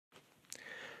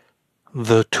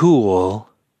The Tool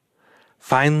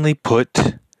finally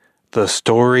put the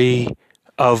story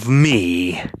of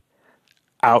me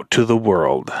out to the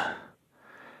world.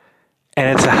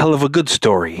 And it's a hell of a good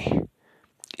story,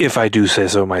 if I do say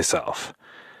so myself.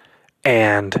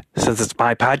 And since it's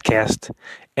my podcast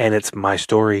and it's my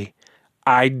story,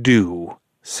 I do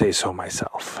say so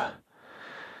myself.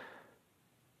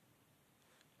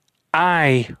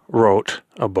 I wrote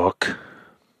a book,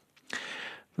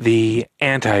 The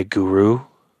Anti-Guru,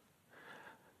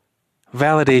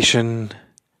 Validation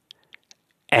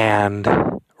and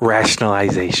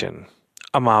Rationalization.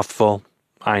 A mouthful,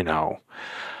 I know.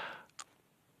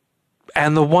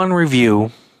 And the one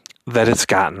review that it's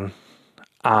gotten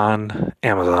on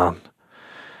Amazon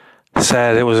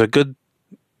said it was a good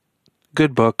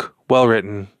book, well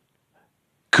written,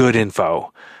 good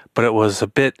info, but it was a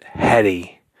bit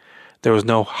heady. There was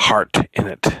no heart in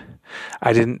it.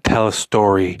 I didn't tell a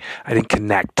story. I didn't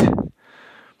connect.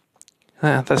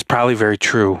 That's probably very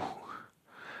true.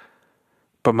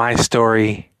 But my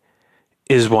story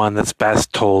is one that's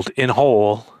best told in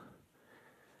whole,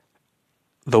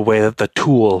 the way that The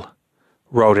Tool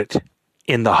wrote it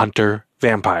in The Hunter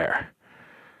Vampire.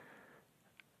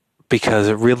 Because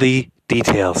it really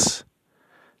details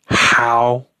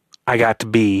how I got to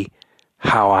be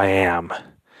how I am.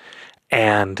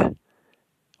 And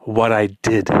what I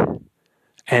did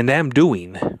and am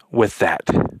doing with that.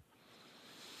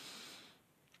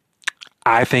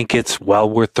 I think it's well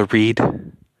worth the read.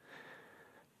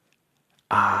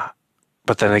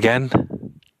 But then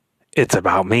again, it's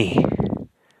about me.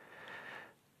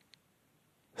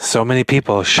 So many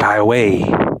people shy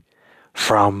away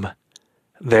from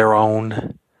their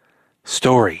own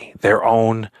story, their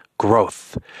own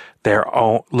growth, their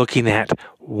own looking at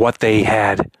what they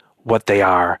had, what they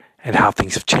are, and how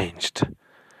things have changed.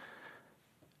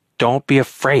 Don't be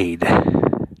afraid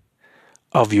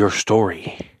of your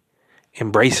story.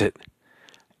 Embrace it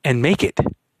and make it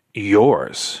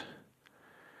yours.